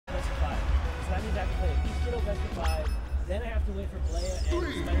Criminal best of 5. Then I have to wait for Blaya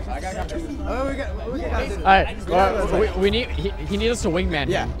and Spider. Oh, we got All right, we need he needs us to wingman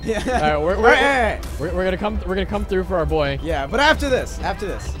him. Yeah. All right, we're gonna come through for our boy. Yeah, but after this.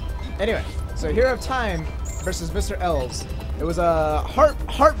 Anyway, so Hero of Time versus Mr. Elves. It was a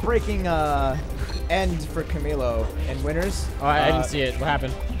heartbreaking end for Camilo in winners. Oh, I didn't see it. What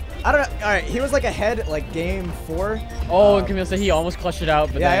happened? I don't know. All right, he was like ahead like game 4. Oh, and Camilo said he almost clutched it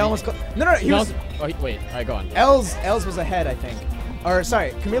out, but yeah, then I almost. No, he was. Wait. All right, go on. Els was ahead, I think. Or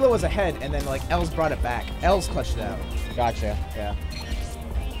sorry, Camilo was ahead, and then like Els brought it back. Els clutched it out. Gotcha. Yeah.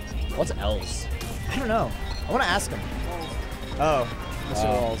 What's Els? I don't know. I want to ask him. Oh, Mr.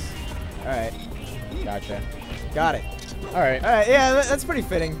 Els. All right. Gotcha. Got it. All right. Yeah, that's pretty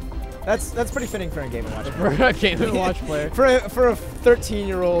fitting. That's pretty fitting for a Game & Watch player. For a Game & Watch player. for a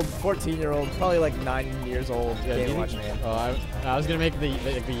 13-year-old, 14-year-old, probably like 9 years old Game & Watch man. Oh, I was gonna make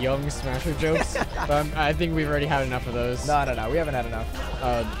the young Smasher jokes, but I think we've already had enough of those. No, we haven't had enough.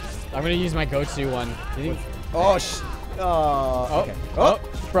 I'm gonna use my go-to one. Okay.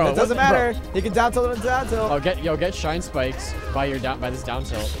 Bro, it doesn't matter. You can down tilt and down tilt. Oh, get shine spikes by this down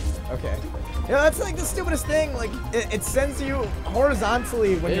tilt. Okay. Yeah, that's like the stupidest thing. Like it sends you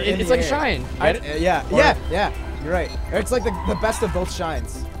horizontally when you're in the It's like air. shine. Yeah. You're right. It's like the best of both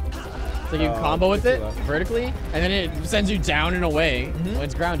shines. So you combo with it vertically, and then it sends you down and away when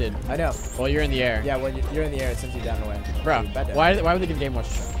it's grounded. I know. While you're in the air. Yeah, when you're in the air, it sends you down and away. Bro, why would they give Game Watch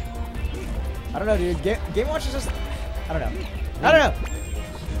a shot? I don't know, dude. Game Watch is just. I don't know.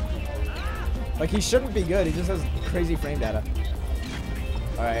 Like he shouldn't be good. He just has crazy frame data.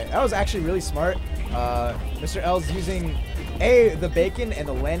 All right, that was actually really smart. Mr. L's using the bacon and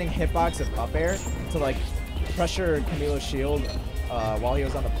the landing hitbox of up air to like pressure Camilo's shield while he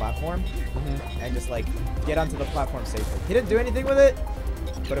was on the platform and just like get onto the platform safely. He didn't do anything with it,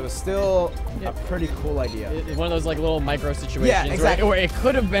 but it was still a pretty cool idea. It's one of those like little micro situations Yeah, exactly. where it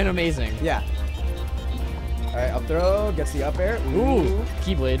could have been amazing. Yeah. All right, up throw, gets the up air. Ooh,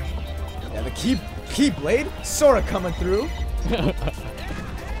 Keyblade. Yeah, the Keyblade. Sora coming through.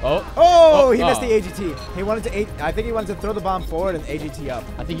 Oh, he missed the AGT. He wanted to I think he wanted to throw the bomb forward and AGT up.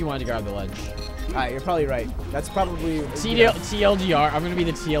 I think he wanted to grab the ledge. All right, you're probably right. That's probably TLDR. I'm gonna be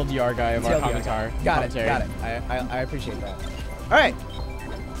the TLDR guy of our commentary. Got it. I appreciate that. All right.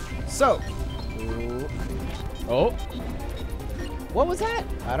 So. Oh. What was that?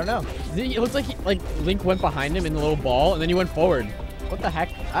 I don't know. It looks like Link went behind him in the little ball, and then he went forward. What the heck?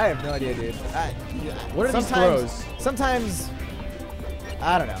 I have no idea, dude. What are these throws? Sometimes,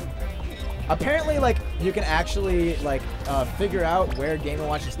 I don't know. Apparently, like, you can actually, like, figure out where Game &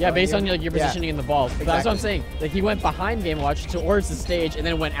 Watch is throwing based you. on like, your positioning in the balls. Exactly. That's what I'm saying. Like, he went behind Game & Watch towards the stage, and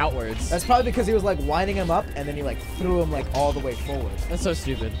then went outwards. That's probably because he was, like, winding him up, and then he, like, threw him, like, all the way forward. That's so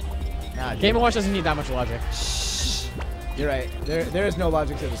stupid. Nah, Game & Watch doesn't need that much logic. You're right. There is no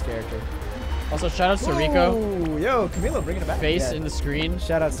logic to this character. Also, shout out to Rico. Ooh, yo, Camilo bringing it back. Face in the screen.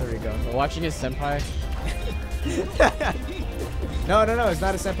 Shout out to Rico. Watching his senpai. No, it's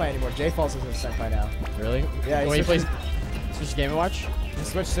not a senpai anymore. J-Falls is a senpai now. Really? Yeah, he plays. Switch Game & Watch? He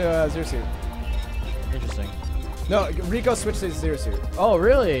switched to Zero Suit. Interesting. No, Rico switched to Zero Suit. Oh,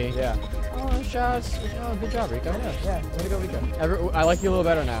 really? Yeah. Oh, shouts. Oh, good job, Rico. Yeah. Way to go, Rico. I like you a little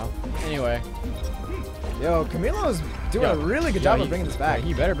better now. Anyway. Yo, Camilo's doing a really good job of bringing this back. Yeah,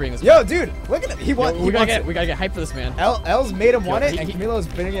 he better bring this back. back. Yo, dude, look at it. We gotta get hyped for this, man. L's made him want it, and Camilo's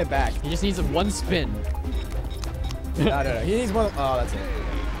bringing it back. He just needs one spin. No. He needs one. Oh, that's it.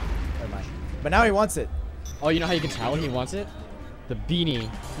 Never mind. But now he wants it. Oh, you know how you can tell when he wants it? The beanie.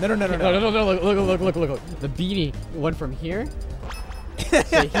 No. Look. The beanie went from here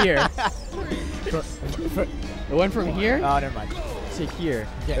to here. It went from here. Oh, never mind. To here.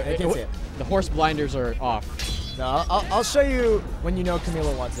 I can't see it. The horse blinders are off. No, I'll show you when you know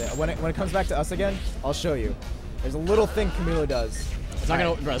Camilo wants it. When it comes back to us again, I'll show you. There's a little thing Camilo does. It's not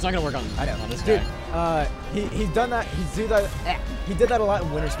gonna work on this dude, guy. He's done that. He did that a lot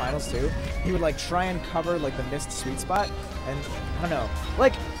in Winners Finals too. He would like try and cover like the missed sweet spot, and I don't know.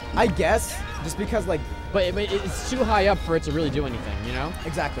 Like I guess just because like, but it's too high up for it to really do anything, you know?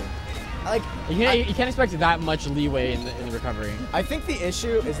 Exactly. Like you can't expect that much leeway in the recovery. I think the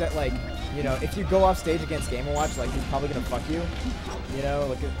issue is that like, you know, if you go off stage against Game & Watch, like he's probably gonna fuck you. You know,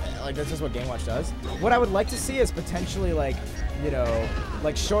 like that's just what Game & Watch does. What I would like to see is potentially like, you know,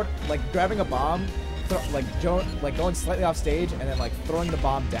 like grabbing a bomb, going slightly off stage and then like throwing the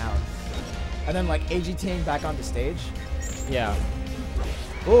bomb down, and then like AGTing back onto stage. Yeah.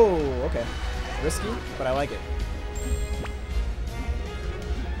 Oh, okay. Risky, but I like it.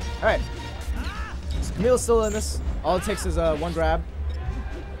 All right. So Camilo's still in this. All it takes is one grab.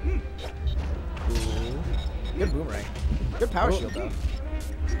 Ooh. Good boomerang. Good power shield though.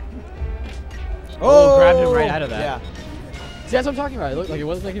 Oh, grabbed him right out of that. Yeah. See, that's what I'm talking about. It looked like it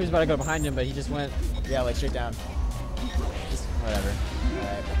wasn't like he was about to go behind him, but he just went. Yeah, like straight down. Just whatever.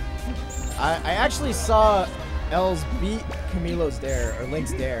 Alright. I actually saw Els beat Camilo's dare, or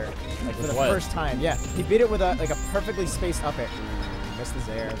Link's dare, like for the first time. Yeah, he beat it with a perfectly spaced up air. Ooh, missed his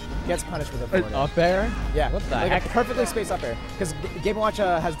air. Gets punished with a forward Up air? Yeah, What the like heck? a perfectly spaced up air. Because Game & Watch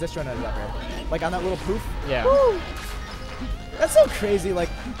has distro on his up air. Like on that little poof. Yeah. Woo! That's so crazy. Like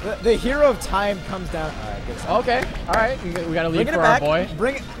the hero of time comes down. All right, good stuff. Okay. All right. We got to leave Bringing for it our back. boy.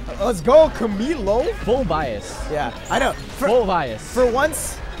 Bring it. Let's go, Camilo. Full bias. Yeah, I know. Full bias. For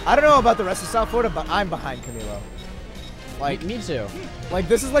once, I don't know about the rest of South Florida, but I'm behind Camilo. Like me too. Like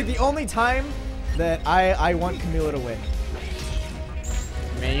this is like the only time that I want Camilo to win.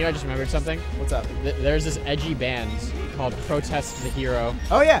 Man, you know, I just remembered something. What's up? There's this edgy band called Protest the Hero.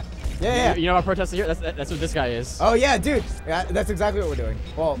 Oh yeah. Yeah. You know about Protest the Hero? That's what this guy is. Oh yeah, dude. Yeah, that's exactly what we're doing.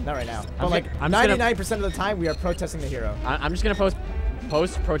 Well, not right now. But like 99% of the time, we are protesting the hero. I'm just gonna post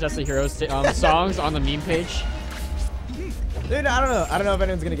Protest the Hero's songs on the meme page. Dude, I don't know. I don't know if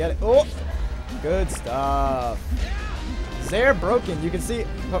anyone's gonna get it. Oh, good stuff. Zaire broken. You can see.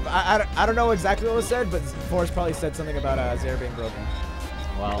 I don't know exactly what was said, but Forrest probably said something about Zaire being broken.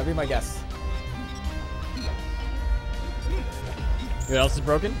 Wow. That'd be my guess. Who else is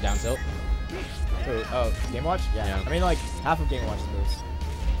broken? Down tilt. Wait, oh, Game Watch? Yeah. I mean, like half of Game Watch's moves.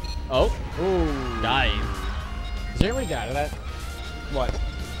 Oh. Ooh. Dying. Is there any way to get out of that? What?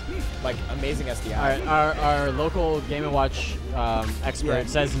 Like amazing SDI. Our local Game & Watch expert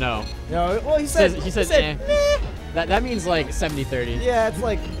says no. No, well he said eh. That means like 70-30. Yeah, it's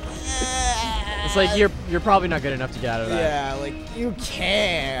like it's like you're probably not good enough to get out of that. Yeah, like you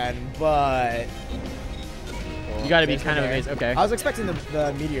can, but you got to be kind of amazing. Okay. I was expecting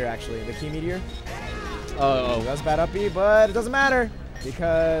the meteor actually, the key meteor. Oh. That was bad up B, but it doesn't matter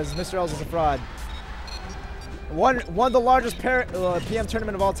because Mr. Els is a fraud. Won the largest PM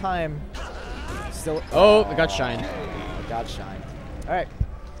tournament of all time. Still. Oh, it got shined. It got shined. All right.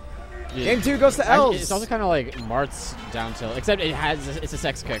 Yeah. Game 2 goes to Els. It's also kind of like Mart's down tilt, except it's a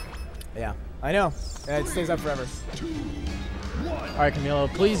sex kick. Yeah, I know. It stays up forever. All right,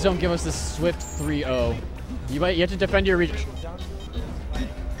 Camilo, please don't give us this swift 3-0. You have to defend your region.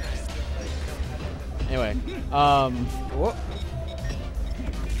 Anyway, Whoa.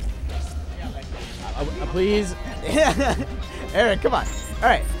 Please. Eric, come on. All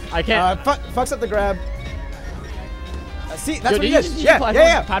right. I can't. Fucks up the grab. See, that's what he did did. you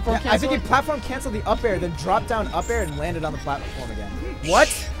Yeah. platform I think he platform canceled the up air, then dropped down up air and landed on the platform again. What?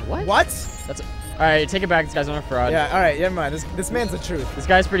 What? That's all right. Take it back. This guy's on a fraud. Yeah. All right. Never mind. This man's the truth. This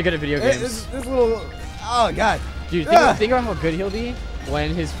guy's pretty good at video games. This little. Oh God. Dude, think about how good he'll be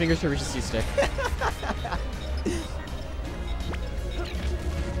when his fingers can reach the C-stick.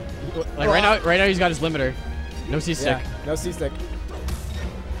 Like right now he's got his limiter. No C-stick. Yeah, no C-stick.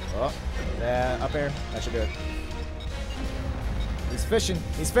 Oh, yeah, up air. That should do it. He's fishing.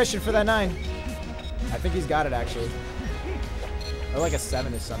 He's fishing for that 9. I think he's got it actually. Or like a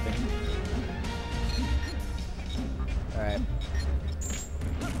 7 or something. All right.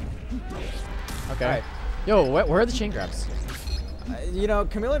 Okay. All right. Yo, where are the chain grabs? You know,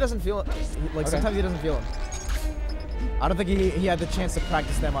 Camilo doesn't feel like sometimes he doesn't feel them. I don't think he had the chance to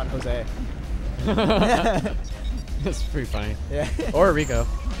practice them on Jose. That's pretty funny. Yeah. Or Rico.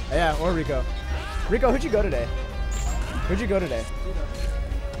 Yeah, or Rico. Rico, who'd you go today? Who'd you go today?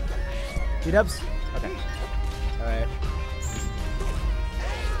 T-dubs? Okay. All right.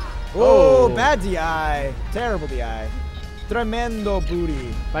 Oh, bad DI. Terrible DI. Tremendo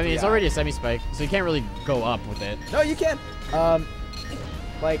booty. I mean, it's already a semi-spike, so you can't really go up with it. No, you can.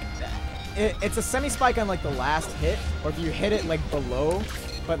 Like, it's a semi-spike on like the last hit, or if you hit it like below.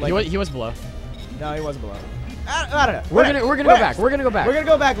 But like he was below. No, he wasn't below. I don't know. We're gonna go back. We're gonna go back. We're gonna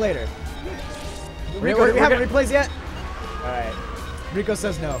go back later. Rico, do we have any replays yet? All right. Rico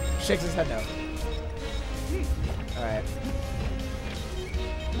says no. Shakes his head no. All right.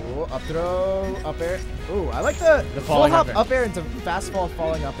 Ooh, up throw, up air. Ooh, I like the full hop up air into fast fall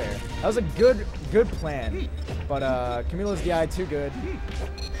falling up air. That was a good plan. But Camilo's DI too good.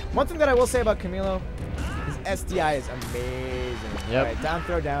 One thing that I will say about Camilo, his SDI is amazing. Yep. All right, down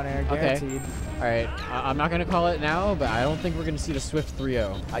throw, down air, guaranteed. Okay. All right, I'm not gonna call it now, but I don't think we're gonna see the swift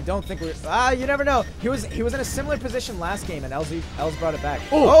 3-0. I don't think we're. You never know. He was in a similar position last game, and Els brought it back.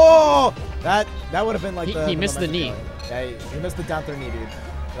 Ooh. Oh, that would have been like he missed the knee. Yeah, he missed the down throw knee, dude.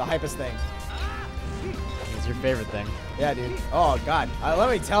 The hypest thing. It's your favorite thing. Yeah, dude. Oh God. Let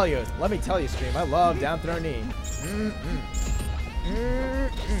me tell you, stream. I love down throw knee.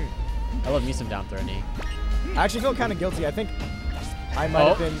 I love me some down throw knee. I actually feel kind of guilty. I think I might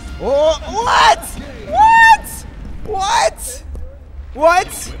have been. Oh, what? What? What?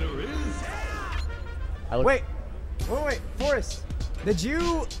 What? Wait, Forrest. Did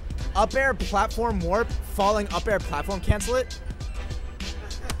you up air platform warp, falling up air platform cancel it?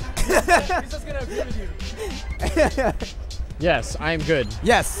 He's just gonna agree with you. Yes, I'm good.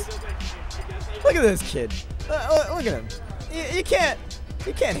 Yes. Look at this kid. Look at him. You can't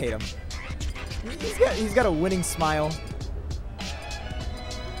hate him. He's got a winning smile.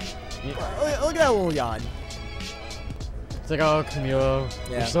 Look at that little yawn. It's like, oh, Camilo,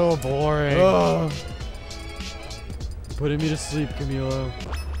 Yeah. you're so boring. Oh. Putting me to sleep, Camilo.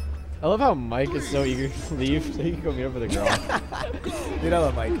 I love how Mike is so eager to leave so he can go meet up with a girl. Dude, I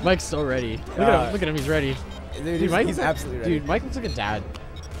love Mike. Mike's so ready. Look at him, he's ready. Dude, Mike, he's absolutely ready. Dude, Mike looks like a dad.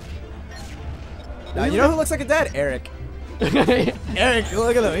 You know who looks like a dad? Eric. Eric,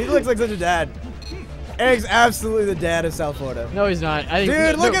 look at him. He looks like such a dad. Eric's absolutely the dad of South Florida. No, he's not. I think,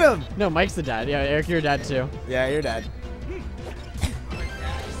 Dude, look at him. No, Mike's the dad. Yeah, Eric, you're a dad too. Yeah, you're dad.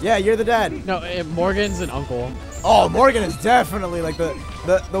 Yeah, you're the dad. No, Morgan's an uncle. Oh, Morgan is definitely like the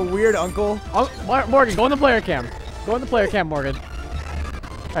weird uncle. Morgan, go in the player cam. Go in the player cam, Morgan.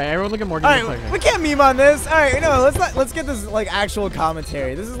 All right, everyone look at Morgan. All right, we can't meme on this. All right, no, let's get this like actual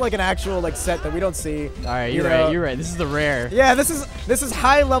commentary. This is like an actual like set that we don't see. All right, you're right. You're right. This is the rare. Yeah, this is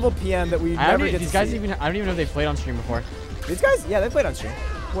high level PM that we never get to see. These guys I don't even know if they played on stream before. These guys? Yeah, they played on stream.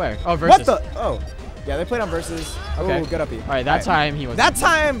 Where? Oh, Versus. What the? Oh, yeah, they played on Versus. Okay. Oh, good uppy. All right, that time he was. That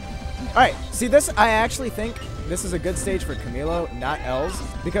time. All right, see this. I actually think this is a good stage for Camilo, not Els,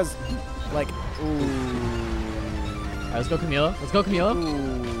 because like, ooh. All right, let's go, Camilo. Let's go, Camilo.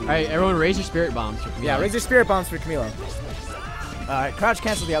 Ooh. All right, everyone, raise your spirit bombs for Camilo. Yeah, raise your spirit bombs for Camilo. All right, crouch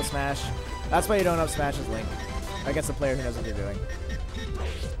cancels the up smash. That's why you don't up smash as Link against a player who knows what you're doing.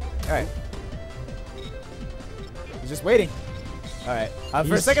 All right. He's just waiting. All right.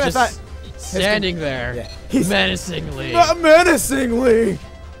 For a second, I thought standing there, yeah. He's menacingly. Not menacingly.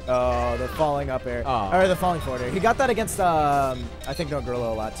 Oh, the falling up air. Oh. Or the falling forward air. He got that against I think No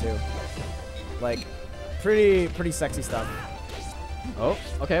Gorilla a lot too. Like, pretty sexy stuff. Oh,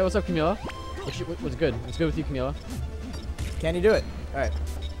 okay. What's up, Camilo? What's good? What's good with you, Camilo? Can you do it? All right.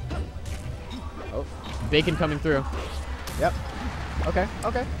 Oh, bacon coming through. Yep. Okay.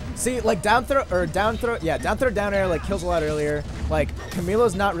 Okay. See, like down throw, yeah, down air like kills a lot earlier. Like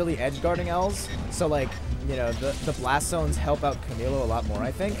Camilo's not really edge guarding Els, so like, you know, the blast zones help out Camilo a lot more,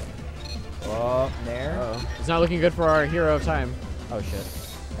 I think. Oh, Nair. Uh-oh. It's not looking good for our hero of time. Oh shit.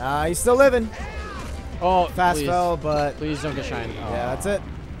 He's still living. Oh, fast please. fell, but Please don't get shine. Oh. yeah, that's it.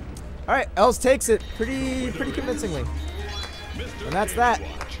 All right, Els takes it pretty convincingly, and that's that.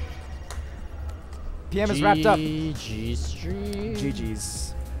 PM is wrapped up. GG stream.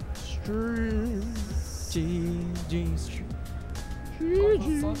 GG's. Stream. GG stream.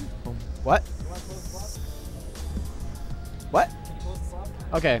 GG. What? What?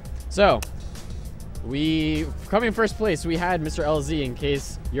 Okay, so we coming in first place. We had Mr. LZ in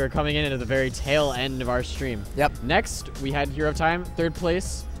case you're coming in at the very tail end of our stream. Yep. Next, we had Hero of Time, third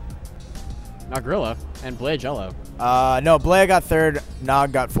place. Not Gorilla and Blade Jello. No, Blea got third,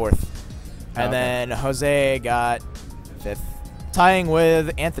 Nog got fourth. And okay. then Jose got fifth, tying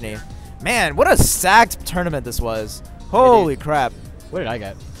with Anthony. Man, what a stacked tournament this was. Holy crap. What did I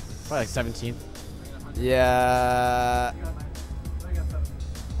get? Probably like 17th. Yeah.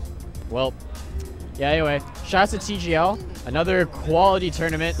 Well, yeah, anyway. Shouts to TGL. Another quality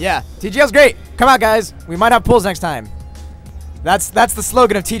tournament. Yeah, TGL's great. Come out, guys. We might have pools next time. That's the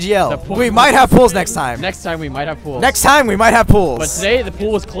slogan of TGL. We might have pools next time. Next time we might have pools. Next time we might have pools. But today the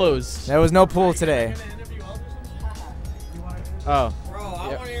pool was closed. There was no pool today. Oh.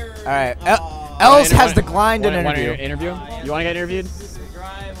 All right. Els has declined an interview. You want to get interviewed?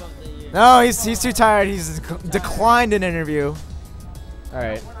 No, he's too tired. He's declined an interview. All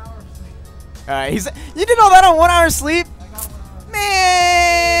right. All right. You did all that on 1 hour sleep?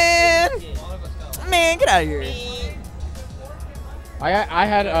 Man, get out of here. I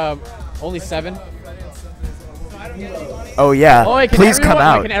had only 7. Oh yeah. Oh, wait, please come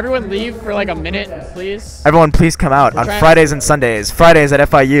out. Can everyone leave for like a minute, please? Everyone, please come out on Fridays and Sundays. Fridays at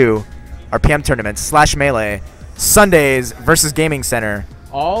FIU, our PM tournaments / Melee. Sundays versus Gaming Center.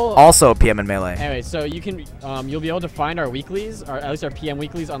 Also PM and Melee. Anyway, so you can you'll be able to find our weeklies, or at least our PM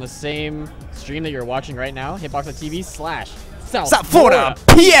weeklies, on the same stream that you're watching right now, hitbox.tv/South Florida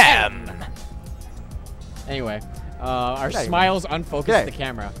PM. Anyway, our smiles unfocused at the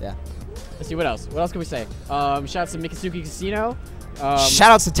camera. Yeah. Let's see what else. What else can we say? Shouts to Mikasuki Casino.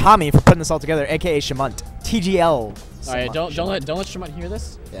 Shout outs to Tommy for putting this all together, aka Shamunt. TGL. All right, don't let Shamunt hear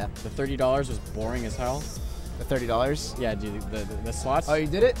this. Yeah. The $30 was boring as hell. The $30. Yeah, dude, the slots. Oh, you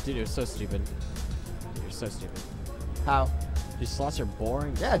did it? Dude, it was so stupid. Dude, you're so stupid. How? These slots are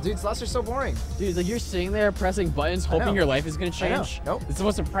boring. Yeah, dude, slots are so boring. Dude, like you're sitting there pressing buttons, know. hoping your life is gonna change. Nope. It's the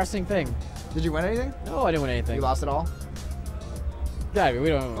most depressing thing. Did you win anything? No, I didn't win anything. You lost it all? Yeah, I mean, we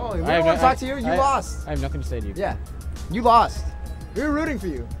don't. Oh, we don't want to talk to you. You lost. I have nothing to say to you. Yeah, you lost. We were rooting for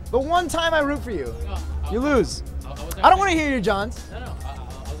you. The one time I root for you, you lose. I don't want to hear your Johns. No, no. I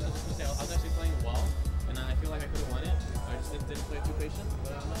was just gonna say I was actually playing well, and I feel like I could have won it. I just didn't play too patient,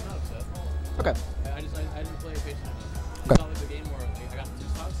 but I'm not upset. Okay. I didn't play patient enough. Okay. It's not like the game where I got the 2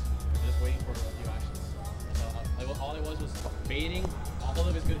 stocks, I'm just waiting for a few actions. So all it was baiting all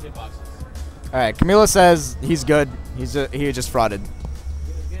of his good hitboxes. All right. Camila says he's good. He just frauded.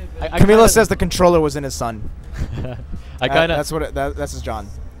 Camila says the controller was in his son. I kind of. That's his John.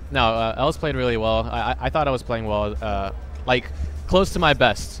 No, Els played really well. I thought I was playing well, like close to my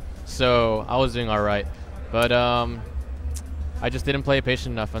best. So I was doing all right, but I just didn't play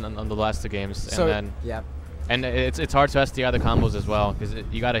patient enough on the last 2 games. So, and then yeah. And it's hard to SDI the combos as well because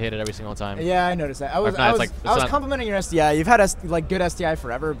you got to hit it every single time. Yeah, I noticed that. I was complimenting your SDI. You've had like good SDI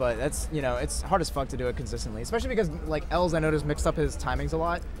forever, but that's it's hard as fuck to do it consistently, especially because like Els I noticed mixed up his timings a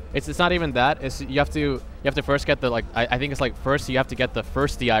lot. It's not even that. It's you have to first get the I think it's like first you have to get the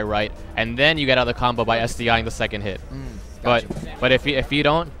first DI right, and then you get out of the combo by SDIing the second hit. Gotcha. But if you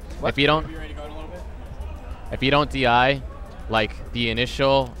don't DI like the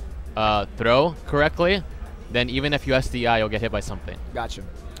initial throw correctly, then even if you SDI, you'll get hit by something. Gotcha.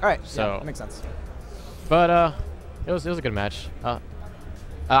 All right. So yeah, that makes sense. But it was a good match.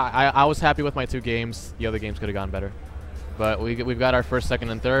 I was happy with my 2 games. The other games could have gone better, but we've got our first, second,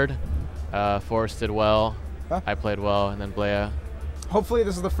 and third. Forrest did well. Huh? I played well, and then Blea. Hopefully,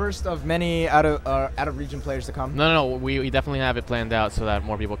 this is the first of many out of region players to come. No. We definitely have it planned out so that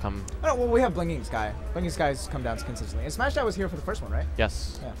more people come. Oh, well, we have Blinking Sky. Blinking Sky's come down consistently. And Smash Dad was here for the first one, right?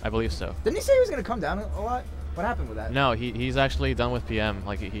 Yes, yeah. I believe so. Didn't he say he was gonna come down a lot? What happened with that? No, he's actually done with PM.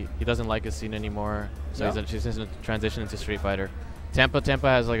 Like he doesn't like his scene anymore, so he's in a transition into Street Fighter. Tampa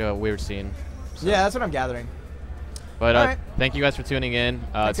has like a weird scene. So. Yeah, that's what I'm gathering. But right. Thank you guys for tuning in.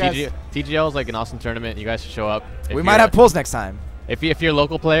 TGL is like an awesome tournament. You guys should show up. We might have pulls next time. If you're a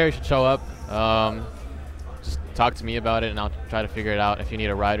local player, you should show up. Just talk to me about it, and I'll try to figure it out. If you need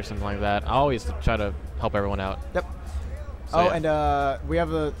a ride or something like that, I always try to help everyone out. Yep. So, and we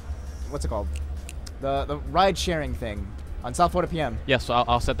have what's it called? The ride sharing thing on South Florida PM. Yes, so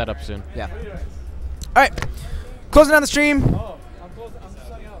I'll set that up soon. Yeah. All right. Closing down the stream. Oh, I'm close. I'm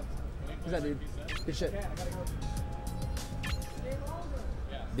shutting out. Who's that dude? Good shit.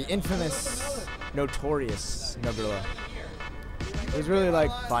 The infamous, notorious Nogurla. He's really like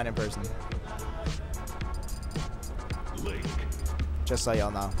fine in person. Just so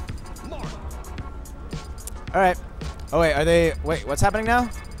y'all know. All right. Oh wait, what's happening now?